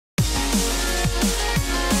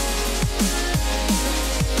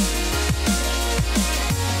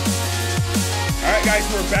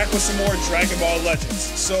guys, we're back with some more Dragon Ball Legends.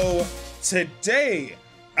 So today,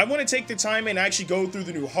 I want to take the time and actually go through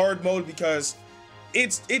the new hard mode because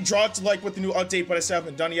it dropped like with the new update, but I still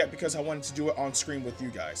haven't done it yet because I wanted to do it on screen with you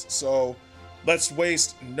guys. So let's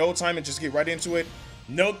waste no time and just get right into it.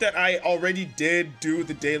 Note that I already did do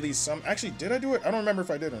the daily sum. Actually, did I do it? I don't remember if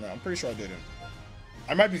I did or not. I'm pretty sure I didn't.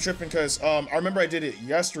 I might be tripping because I remember I did it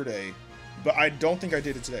yesterday, but I don't think I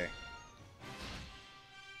did it today.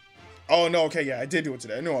 Oh, no, okay, yeah, I did do it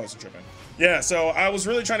today. I knew I wasn't tripping. Yeah, so I was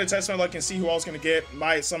really trying to test my luck and see who I was going to get.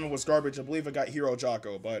 My summon was garbage. I believe I got Hero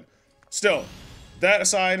Jocko, but still, that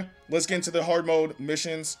aside, let's get into the hard mode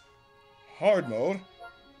missions. Hard mode.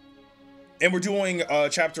 And we're doing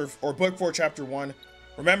chapter, or book 4, chapter 1.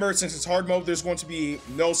 Remember, since it's hard mode, there's going to be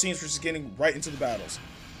no scenes. We're just getting right into the battles.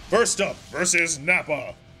 First up, versus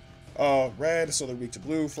Nappa. Red, so they're weak to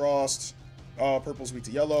blue. Frost. Purple's weak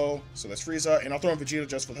to yellow, so that's Frieza. And I'll throw in Vegeta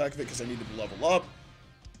just for the heck of it because I need to level up.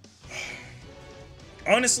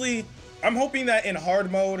 Honestly, I'm hoping that in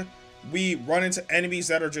hard mode, we run into enemies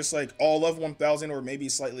that are just like all level 1000 or maybe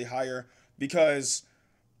slightly higher, because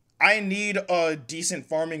I need a decent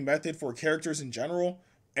farming method for characters in general,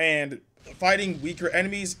 and fighting weaker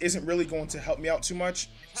enemies isn't really going to help me out too much.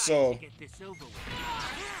 So,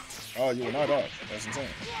 oh, you will not die. That's insane.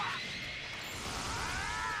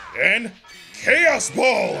 And Chaos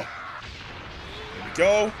Ball! There we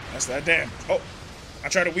go. That's that damage. Oh, I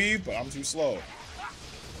try to weave, but I'm too slow.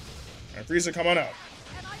 And Frieza, come on out.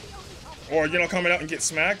 Or, you know, coming out and get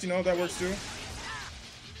smacked, you know, that works too.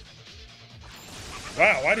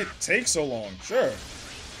 Wow, why did it take so long? Sure.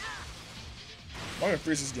 Why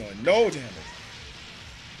Frieza's dealing no damage?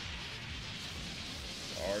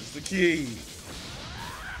 Charge the key.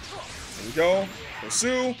 There we go.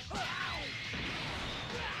 Pursue.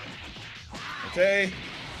 Okay.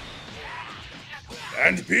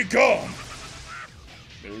 And be gone.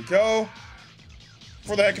 There we go.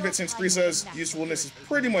 For the heck of it, since Frieza's usefulness is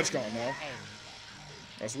pretty much gone now.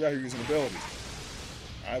 Oh, so we're out here using abilities.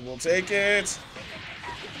 I will take it.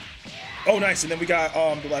 Oh, nice. And then we got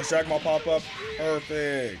the last Dragon Ball pop up.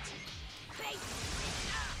 Perfect.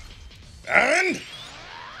 And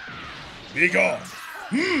be gone.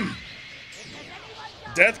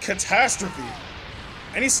 Death Catastrophe.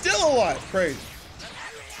 And he's still alive. Crazy.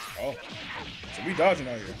 Oh. So we dodging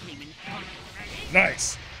out here.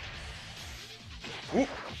 Nice. Ooh.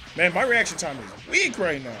 Man, my reaction time is weak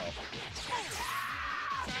right now.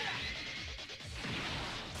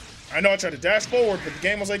 I know I tried to dash forward, but the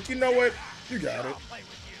game was like, you know what? You got it.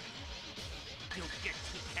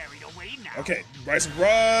 Okay. Rising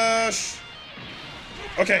Rush.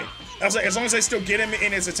 Okay. I was like, as long as I still get him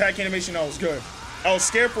in his attack animation, I was good. I was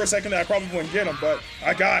scared for a second that I probably wouldn't get him, but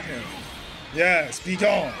I got him. Yes, be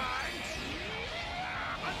gone.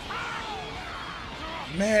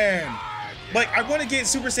 Man. Like, I want to get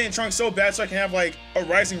Super Saiyan Trunks so bad so I can have, like, a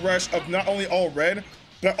Rising Rush of not only all red,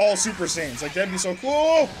 but all Super Saiyans. Like, that'd be so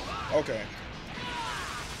cool. Okay.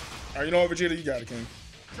 Alright, you know what, Vegeta? You got it, King.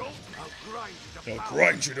 I'll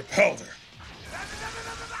grind you to powder.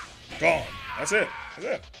 Gone. That's it. That's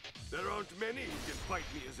it. There aren't many who can fight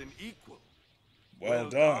me as an equal. Well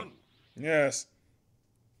done. Yes.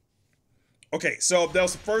 Okay, so that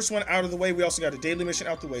was the first one out of the way. We also got a daily mission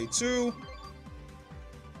out the way too.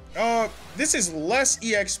 This is less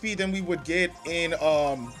EXP than we would get in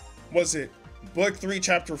was it book 3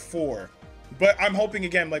 chapter 4. But I'm hoping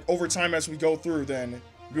again, like over time as we go through, then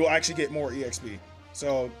we'll actually get more EXP.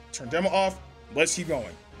 So turn demo off. Let's keep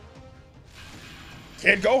going.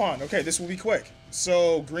 Kid Gohan. Okay, this will be quick.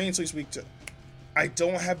 So green, so he's weak to. I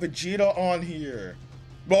don't have Vegeta on here.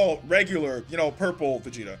 Well, regular, you know, purple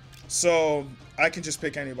Vegeta. So I can just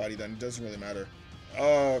pick anybody then. It doesn't really matter.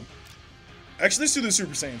 Actually, let's do the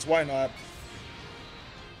Super Saiyans. Why not?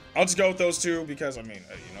 I'll just go with those two because, I mean,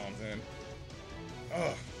 you know what I'm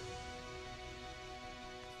saying.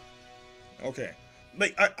 Okay.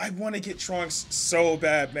 Like, I want to get Trunks so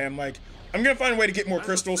bad, man. Like, I'm going to find a way to get more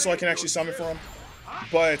crystals so I can actually summon for him.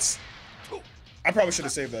 But I probably should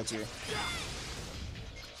have saved that too.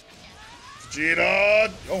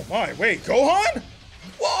 Vegeta! Oh my, wait, Gohan?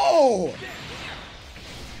 Whoa!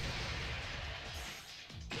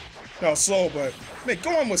 No, slow, but man,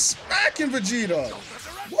 Gohan was smacking Vegeta.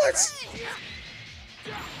 What?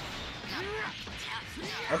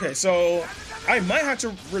 Okay, so I might have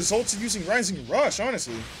to resort to using Rising Rush,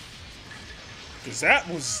 honestly. Because that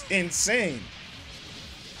was insane.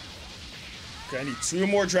 Okay, I need 2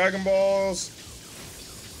 more Dragon Balls.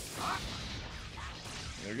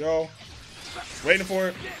 There we go. Just waiting for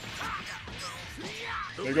it.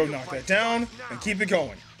 There we go, knock that down and keep it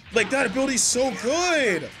going. Like, that ability's so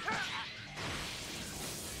good.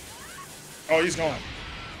 Oh, he's gone.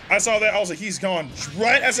 I saw that. I was like, he's gone.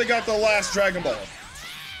 Right as I got the last Dragon Ball.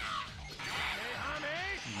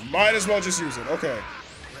 Might as well just use it. Okay.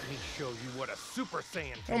 Let me show you what a Super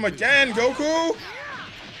Saiyan can Come do. again, Goku.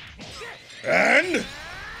 And...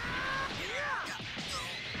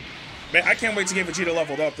 Man, I can't wait to get Vegeta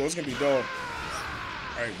leveled up, though. It's going to be dope.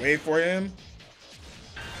 All right, wait for him.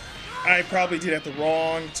 I probably did it at the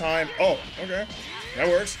wrong time. Oh, okay. That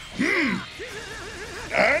works.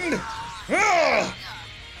 And...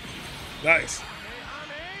 Nice.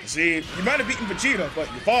 See, you might have beaten Vegeta, but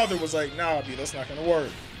your father was like, nah, B, that's not going to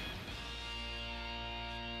work.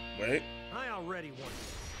 Wait. I already won.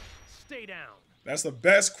 Stay down. That's the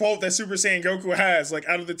best quote that Super Saiyan Goku has, like,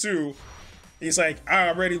 out of the two. He's like, I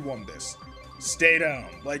already won this. Stay down.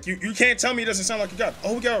 Like, you can't tell me he doesn't sound like a god.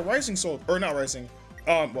 Oh, we got a Rising Soul. Or not Rising.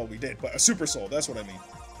 Well, we did, but a Super Soul. That's what I mean.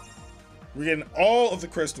 We're getting all of the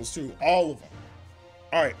crystals, too. All of them.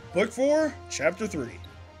 All right, Book 4, Chapter 3.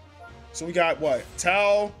 So we got, what?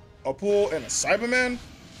 Tao, a Pool, and a Cyberman?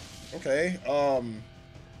 Okay,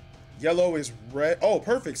 yellow is red. Oh,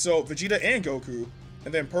 perfect. So Vegeta and Goku.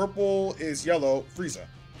 And then purple is yellow, Frieza.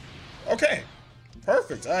 Okay,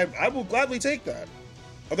 perfect. I will gladly take that.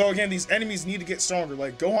 Although, again, these enemies need to get stronger.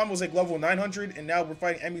 Like, Gohan was, like, level 900, and now we're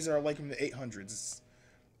fighting enemies that are, like, in the 800s.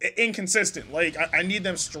 It's inconsistent. Like, I need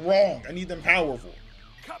them strong. I need them powerful.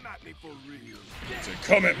 Come at me for real. So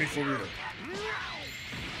come at me for real.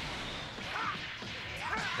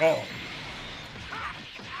 Oh.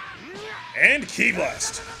 And Ki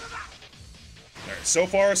Blast. Alright, so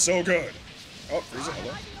far, so good. Oh, Frieza,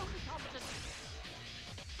 hello.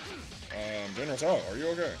 General Tao, are you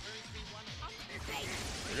okay?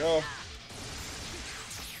 There we go.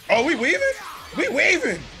 Oh, we weaving? We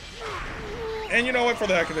weaving! And you know what? For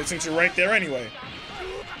the heck of it, since you're right there anyway.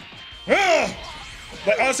 Ah!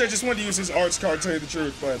 But honestly, I just wanted to use his arts card, to tell you the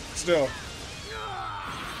truth, but still.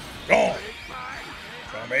 Gone.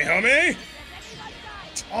 Kamehameha!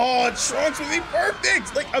 Oh, Trunks would be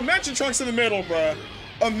perfect! Like, imagine Trunks in the middle, bruh.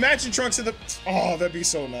 Imagine Trunks in the... Oh, that'd be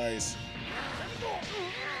so nice.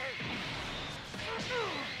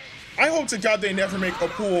 I hope to God they never make a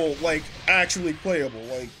pool, like, actually playable.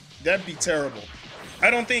 Like, that'd be terrible. I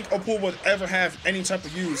don't think a pool would ever have any type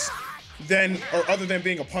of use or other than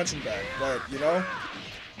being a punching bag. But, you know,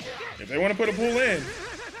 if they want to put a pool in.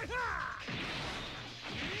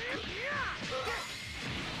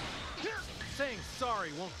 Saying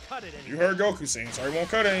sorry won't cut it anymore. You heard Goku saying sorry won't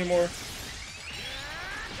cut it anymore.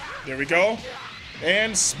 There we go.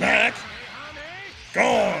 And smack.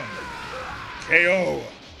 Gone. KO.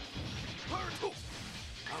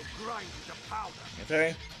 I'll grind you to powder.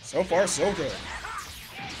 Okay. So far, so good.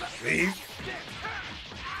 Leave.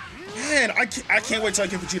 Man, I can't wait till I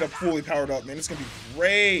get Vegeta fully powered up, man. It's gonna be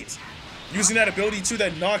great. Using that ability too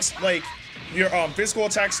that knocks like your physical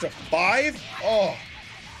attacks to 5. Oh,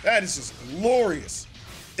 that is just glorious.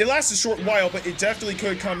 It lasts a short while, but it definitely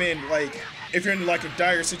could come in like if you're in like a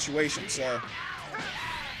dire situation. So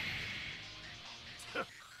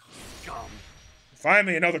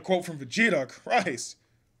finally another quote from Vegeta. Christ.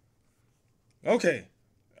 Okay.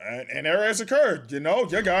 An error has occurred, you know,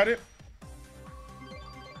 you got it.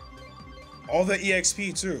 All the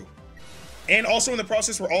EXP too. And also in the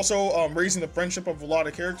process, we're also raising the friendship of a lot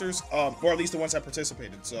of characters, or at least the ones that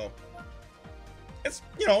participated, so. It's,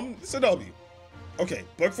 you know, it's a W. Okay,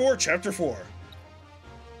 Book 4, Chapter 4.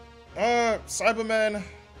 Cyberman.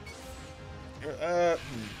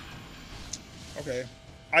 Okay.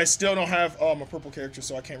 I still don't have a purple character,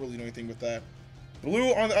 so I can't really do anything with that.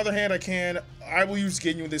 Blue, on the other hand, I will use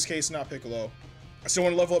Ginyu in this case, not Piccolo. I still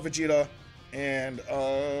want to level up Vegeta, and,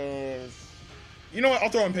 you know what, I'll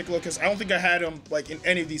throw in Piccolo, because I don't think I had him, like, in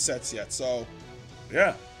any of these sets yet, so,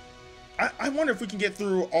 yeah. I wonder if we can get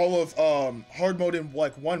through all of, hard mode in,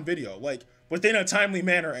 like, one video, like, within a timely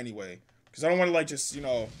manner, anyway. Because I don't want to, like, just, you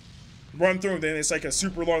know, run through them, then it's, like, a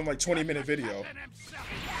super long, like, 20-minute video.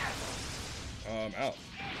 Out.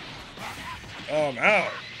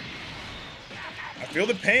 Out. I feel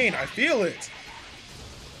the pain. I feel it.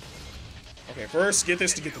 Okay, first, get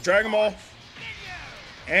this to get the Dragon Ball.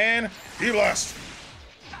 And Ki Blast.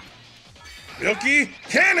 Milky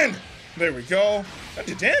Cannon. There we go. That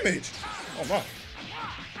did damage. Oh, my.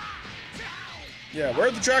 Yeah, where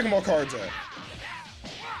are the Dragon Ball cards at?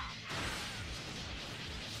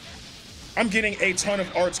 I'm getting a ton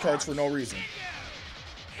of arts cards for no reason.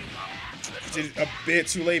 Did it a bit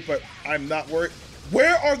too late, but I'm not worried.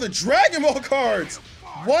 Where are the Dragon Ball cards?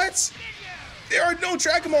 What? There are no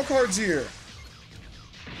Dragon Ball cards here.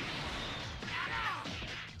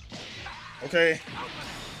 Okay.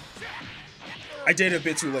 I did it a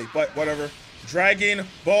bit too late, but whatever. Dragon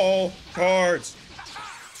Ball cards.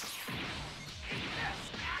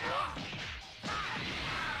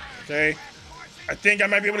 Okay. I think I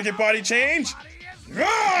might be able to get body change.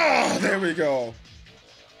 Ah, there we go.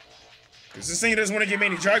 Because this thing doesn't want to give me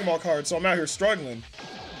any Dragon Ball cards, so I'm out here struggling.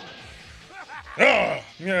 Ah,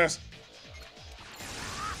 yes.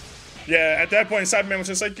 Yeah, at that point, Cyberman was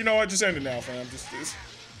just like, you know what, just end it now, fam.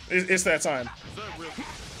 It's that time.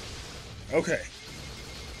 Okay.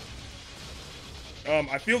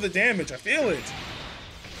 I feel the damage. I feel it.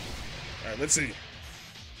 All right, let's see.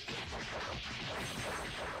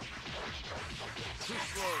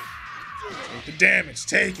 Take the damage.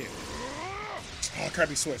 Take it. Oh, crap,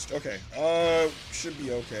 he switched. Okay. Should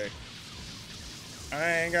be okay. I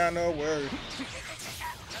ain't got no worry.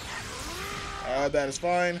 That is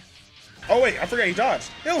fine. Oh, wait, I forgot he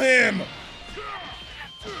dodged. Kill him!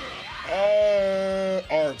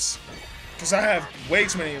 Arts. Because I have way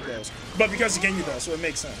too many of those. But because he gave you those, so it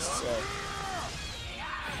makes sense, so.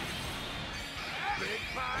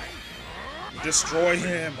 Destroy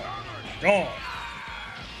him. Gone.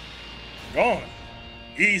 Gone.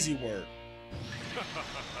 Easy work.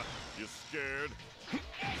 You scared?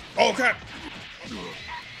 Oh, crap.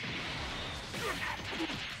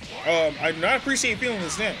 I do not appreciate feeling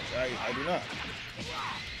this damage. I do not.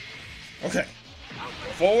 Okay.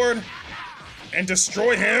 Go forward and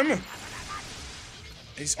destroy him.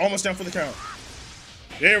 He's almost down for the count.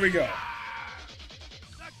 There we go.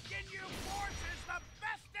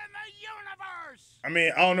 I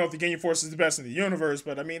mean, I don't know if the Ginyu Force is the best in the universe,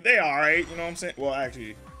 but I mean, they alright, you know what I'm saying? Well,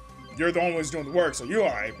 actually, you're the only ones doing the work, so you're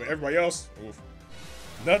alright, but everybody else, oof.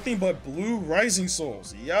 Nothing but blue rising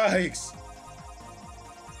souls. Yikes.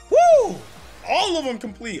 Woo! All of them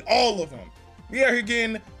complete. All of them. We out here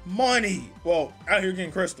getting money. Well, out here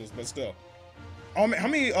getting crystals, but still. How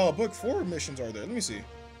many book 4 missions are there? Let me see.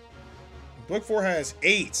 Book 4 has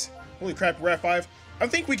 8. Holy crap, we're at 5. I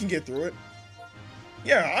think we can get through it.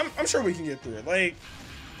 Yeah, I'm sure we can get through it. Like,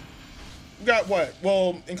 we got what?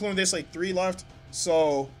 Well, including this, like 3 left.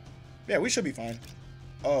 So, yeah, we should be fine.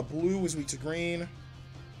 Blue is weak to green.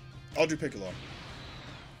 I'll do Piccolo.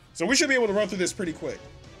 So we should be able to run through this pretty quick.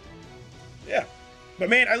 Yeah. But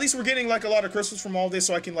man, at least we're getting like a lot of crystals from all this,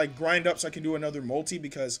 so I can like grind up so I can do another multi,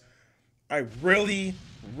 because I really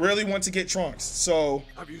want to get Trunks. So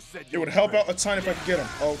it would help out a ton if I could get him.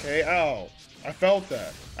 Okay, ow. I felt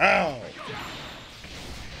that. Ow.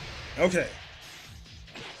 Okay.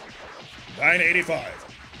 985.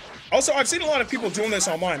 Also, I've seen a lot of people doing this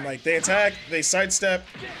online. Like, they attack, they sidestep,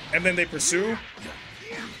 and then they pursue.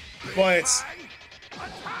 But...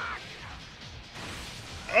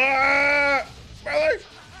 my life!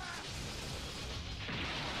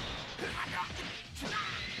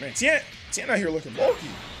 Man, Tien out here looking bulky.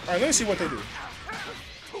 Alright, let me see what they do.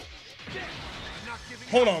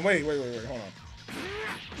 Hold on, wait, hold on.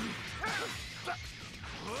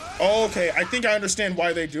 Okay, I think I understand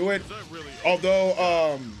why they do it.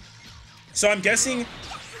 Although, so I'm guessing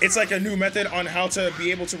it's like a new method on how to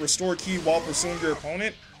be able to restore ki while pursuing your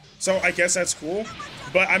opponent. So I guess that's cool.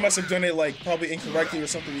 But I must have done it like probably incorrectly or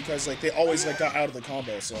something, because like they always like got out of the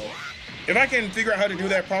combo. So if I can figure out how to do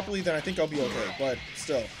that properly, then I think I'll be okay. But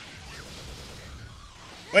still,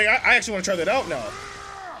 like I actually want to try that out now.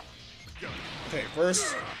 Okay,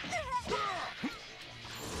 first.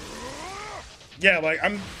 Yeah, like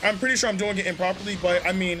I'm pretty sure I'm doing it improperly, but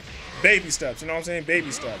I mean baby steps, you know what I'm saying?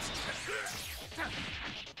 Baby steps.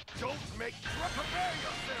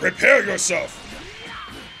 Prepare yourself.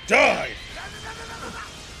 Die.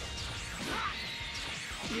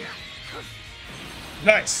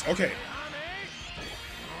 Nice. Okay.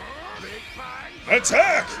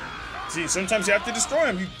 Attack. See, sometimes you have to destroy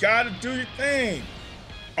him. You gotta do your thing.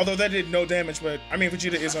 Although that did no damage, but I mean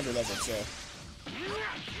Vegeta is under level, so.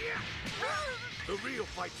 The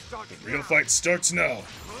real fight starts now.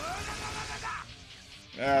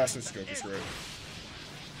 Ah, switch Goku's great.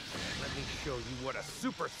 Let me show you what a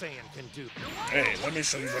Super Saiyan can do. Hey, let me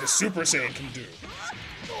show you what a Super Saiyan can do.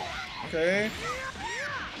 Okay.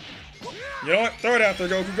 You know what? Throw it out there,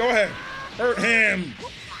 Goku. Go ahead. Hurt him.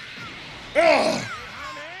 Ah!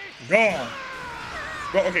 Gone.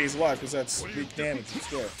 Well, okay, he's alive because that's weak damage.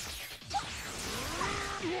 Still.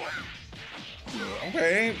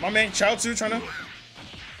 Okay, my man Chaozu trying to...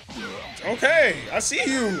 Okay, I see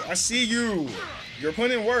you. I see you. You're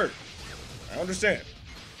putting in work. I understand.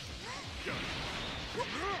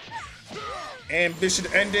 Ambition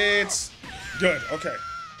ended. Good, okay.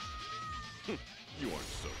 You aren't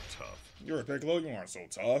so tough. You're a Piccolo, you aren't so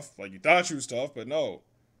tough. Like, you thought you was tough, but no.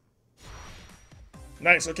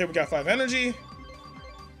 Nice, okay, we got 5 energy.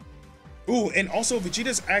 Ooh, and also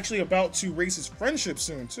Vegeta's actually about to raise his friendship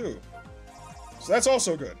soon too. So that's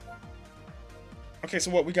also good. Okay,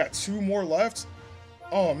 so what, we got 2 more left?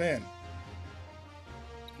 Oh man.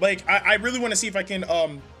 Like, I really want to see if I can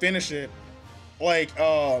finish it. Like,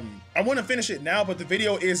 I want to finish it now, but the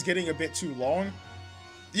video is getting a bit too long.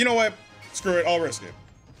 You know what? Screw it, I'll risk it.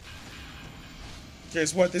 Okay,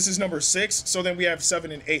 so what, this is number 6, so then we have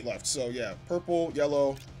 7 and 8 left. So yeah, purple,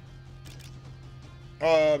 yellow.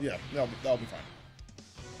 Yeah, that'll be fine.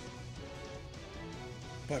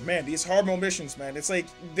 But man, these hard mode missions, man, it's like,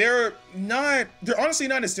 they're honestly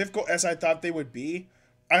not as difficult as I thought they would be.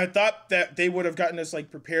 I thought that they would have gotten us like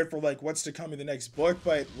prepared for like what's to come in the next book,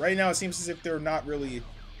 but right now it seems as if they're not really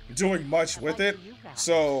doing much with it.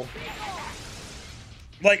 So,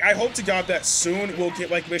 like, I hope to God that soon we'll get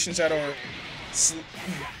like missions that are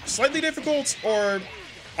slightly difficult, or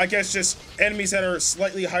I guess just enemies that are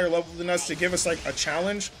slightly higher level than us to give us like a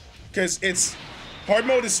challenge, because it's hard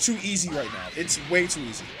mode is too easy right now. It's way too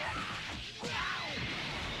easy.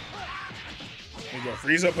 There you go,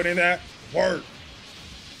 Frieza put in that work.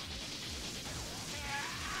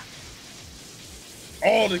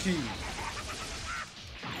 All the keys.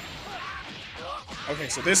 Okay,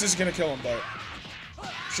 so this is gonna kill him, but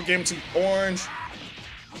should give him to orange.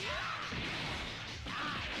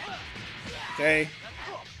 Okay.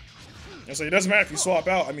 And so it doesn't matter if you swap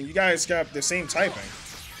out. I mean, you guys got the same typing.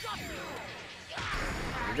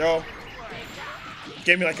 There we go.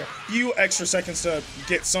 Gave me like a few extra seconds to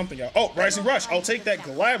get something out. Oh, Rising Rush. I'll take that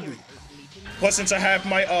gladly. Plus, since I have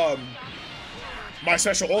my my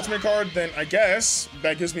special ultimate card, then I guess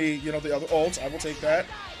that gives me, you know, the other ult. I will take that.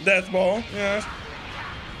 Death Ball, yeah.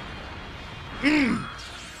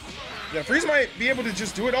 Yeah, Frieza might be able to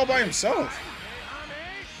just do it all by himself.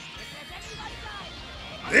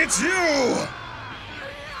 It's you!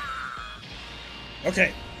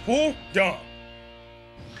 Okay, full gone.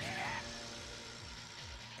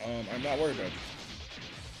 I'm not worried about it.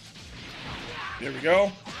 There we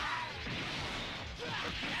go.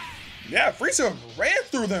 Yeah, Frieza ran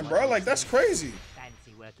through them, bro. Like, that's crazy.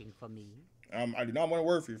 Fancy working for me. I do not want to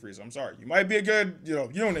work for you, Frieza. I'm sorry. You might be a good, you know,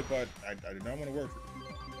 unit, but I do not want to work for you.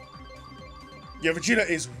 Yeah, Vegeta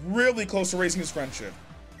is really close to raising his friendship,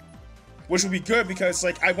 which would be good because,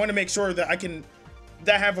 like, I want to make sure that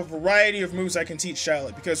I have a variety of moves I can teach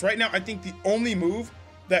Shallot, because right now I think the only move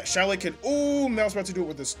that Shallot can, ooh, I was about to do it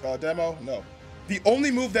with this demo. No, the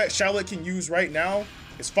only move that Shallot can use right now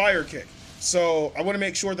is Fire Kick. So I want to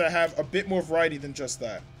make sure that I have a bit more variety than just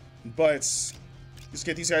that. But let's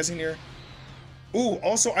get these guys in here. Ooh,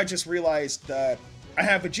 also I just realized that I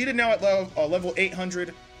have Vegeta now at level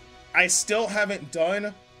 800. I still haven't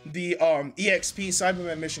done the EXP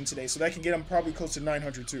Cyberman mission today, so that can get him probably close to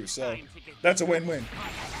 900 too. So that's a win-win.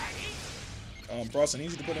 Frost, I need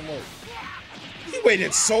you to put in work. He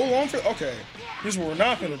waited so long for. Okay, here's what we're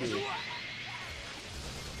not gonna do.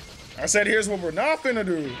 I said here's what we're not gonna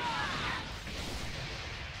do.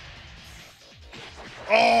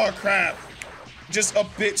 Oh, crap. Just a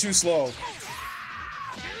bit too slow.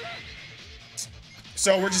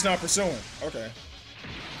 So we're just not pursuing. Okay.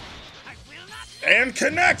 And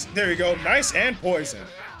connect. There you go. Nice and poison.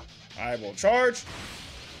 I will charge.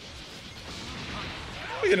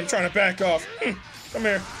 Look at him trying to back off. Come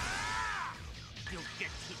here.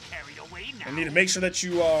 I need to make sure that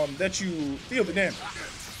you feel the damage.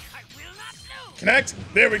 Connect.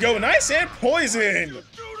 There we go. Nice and poison.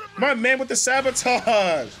 My man with the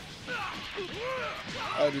sabotage.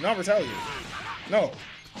 Do not retaliate. No.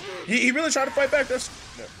 He really tried to fight back. That's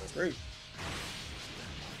great.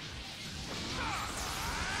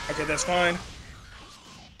 Okay, that's fine.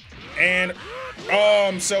 And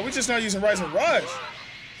so we're just not using Rising Rush.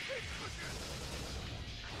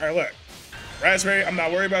 Alright, look. Raspberry, I'm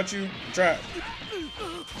not worried about you. Try it.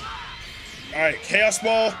 Alright, Chaos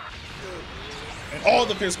Ball. And all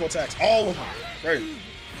the physical attacks. All of them. Great.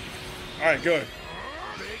 Alright, good.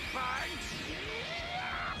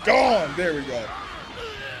 Gone! There we go.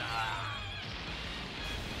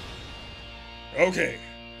 Okay.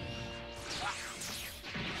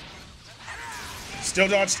 Still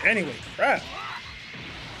dodged anyway. Crap.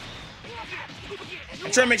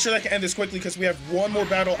 I'm trying to make sure that I can end this quickly because we have one more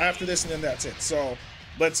battle after this and then that's it. So,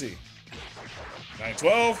 let's see.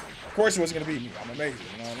 9-12. Of course it wasn't going to beat me. I'm amazing.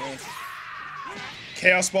 You know what I mean?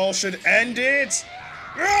 Chaos Ball should end it.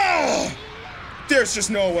 Ugh! There's just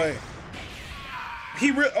no way.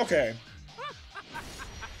 Okay.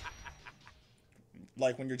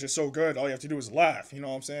 Like when you're just so good, all you have to do is laugh. You know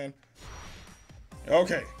what I'm saying?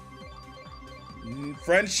 Okay.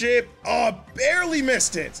 Friendship. Oh, barely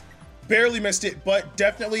missed it. barely missed it, but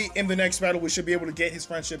definitely in the next battle, we should be able to get his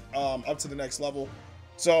friendship up to the next level.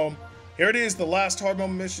 So here it is, the last hard mode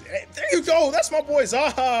mission. Hey, there you go. That's my boy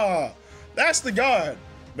ZAHHA. That's the god.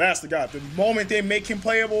 That's the god. The moment they make him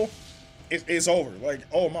playable, it's over. Like,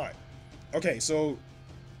 oh my. Okay, so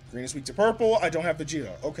green is weak to purple. I don't have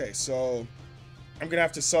Vegeta. Okay, so I'm gonna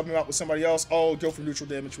have to sub him out with somebody else. I'll go for neutral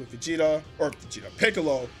damage with Vegeta, or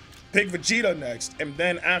Piccolo. Pick Vegeta next, and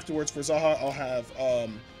then afterwards for ZAHHA, I'll have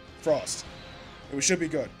Frost. And we should be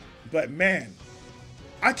good. But man,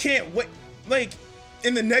 I can't wait. Like,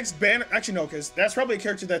 in the next banner, actually no, because that's probably a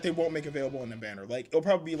character that they won't make available in the banner. Like, it'll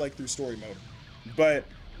probably be like through story mode. But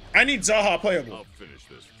I need ZAHHA playable. I'll finish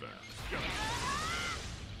this fast.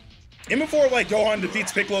 And before like Gohan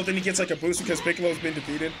defeats Piccolo, then he gets like a boost because Piccolo's been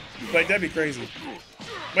defeated. Like, that'd be crazy.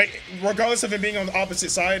 Like, regardless of it being on the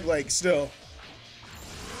opposite side, like, still.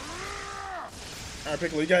 Alright,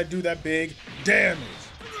 Piccolo, you gotta do that big damage.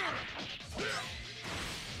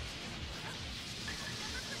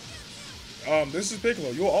 This is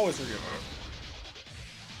Piccolo. You'll always forget.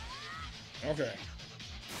 Okay.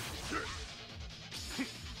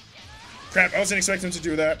 Crap, I wasn't expecting him to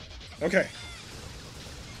do that. Okay.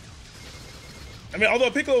 I mean,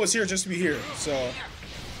 although Piccolo was here just to be here, so...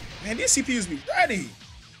 Man, these CPUs be ready!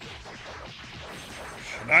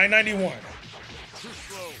 991.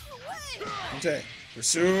 Okay,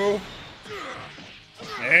 pursue.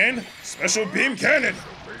 And special beam cannon!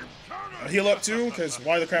 I'll heal up too, because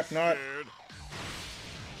why the crap not?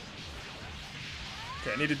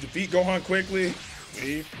 Okay, I need to defeat Gohan quickly.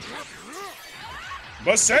 Leave.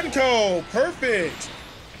 Basenko! Perfect!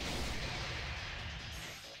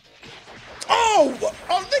 Oh!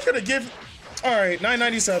 Oh, they could have given... Alright,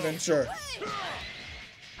 997, sure.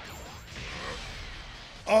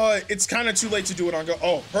 It's kind of too late to do it on Go.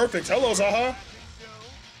 Oh, perfect. Hello, ZAHHA.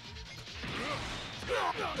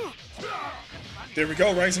 There we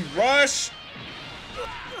go, Rising Rush.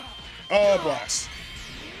 Oh, blast.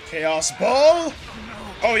 Chaos Ball.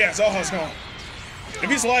 Oh, yeah, ZAHHA's gone. If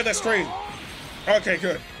he's alive, that's crazy. Okay,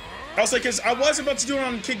 good. I was like, because I was about to do it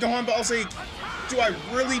on Kid Gohan, but I was like, do I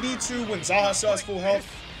really need to when ZAHHA still has full health?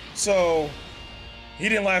 So, he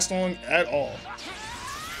didn't last long at all.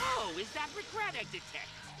 Oh, is that regret I detect?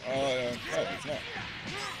 No, it's not.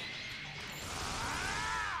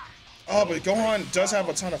 Oh, but Gohan does have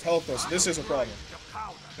a ton of health, though, so this is a problem.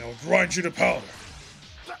 They'll grind you to powder.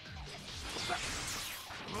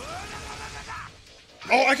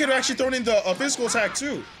 Oh, I could have actually thrown in the physical attack,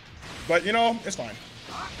 too. But, you know, it's fine.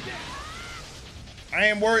 I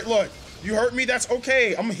am worried. Look, you hurt me, that's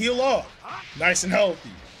okay. I'm gonna heal up. Nice and healthy.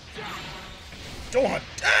 Gohan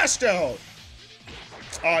dashed out.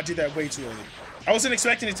 Oh, I did that way too early. I wasn't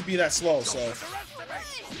expecting it to be that slow, so.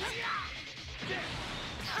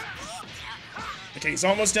 Okay, he's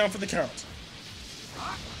almost down for the count.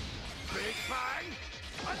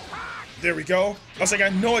 There we go. I was like, I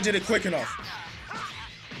know I did it quick enough.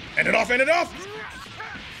 End it off, end it off.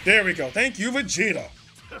 There we go. Thank you, Vegeta.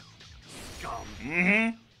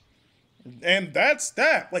 And that's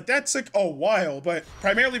that. Like, that took a while, but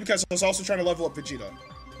primarily because I was also trying to level up Vegeta.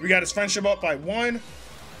 We got his friendship up by 1,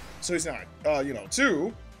 so he's not, you know,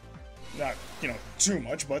 2. Not, you know, too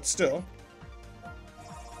much, but still.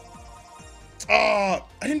 I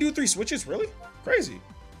didn't do 3 switches, really? Crazy.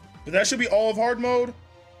 But that should be all of hard mode.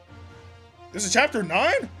 This is chapter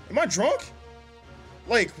 9? Am I drunk?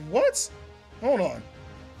 Like, what? Hold on.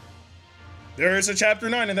 There is a chapter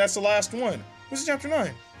 9, and that's the last one. What's chapter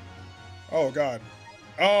 9? Oh, God.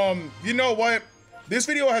 You know what? This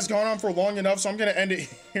video has gone on for long enough, so I'm gonna end it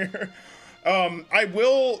here.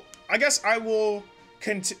 I guess I will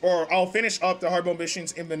I'll finish up the hard mode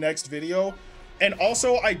missions in the next video. And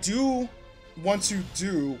also, I do want to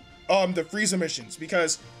do the Frieza missions,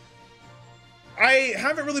 because I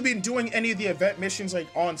haven't really been doing any of the event missions like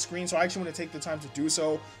on screen, so I actually want to take the time to do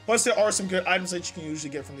so. Plus, there are some good items that you can usually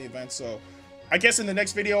get from the event, so I guess in the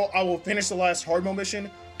next video, I will finish the last hard mode mission,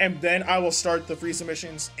 and then I will start the Frieza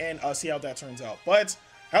missions and see how that turns out. But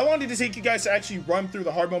how long did it take you guys to actually run through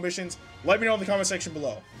the hard mode missions? Let me know in the comment section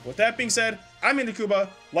below. With that being said, I'm Ndukauba.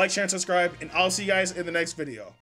 Like, share, and subscribe, and I'll see you guys in the next video.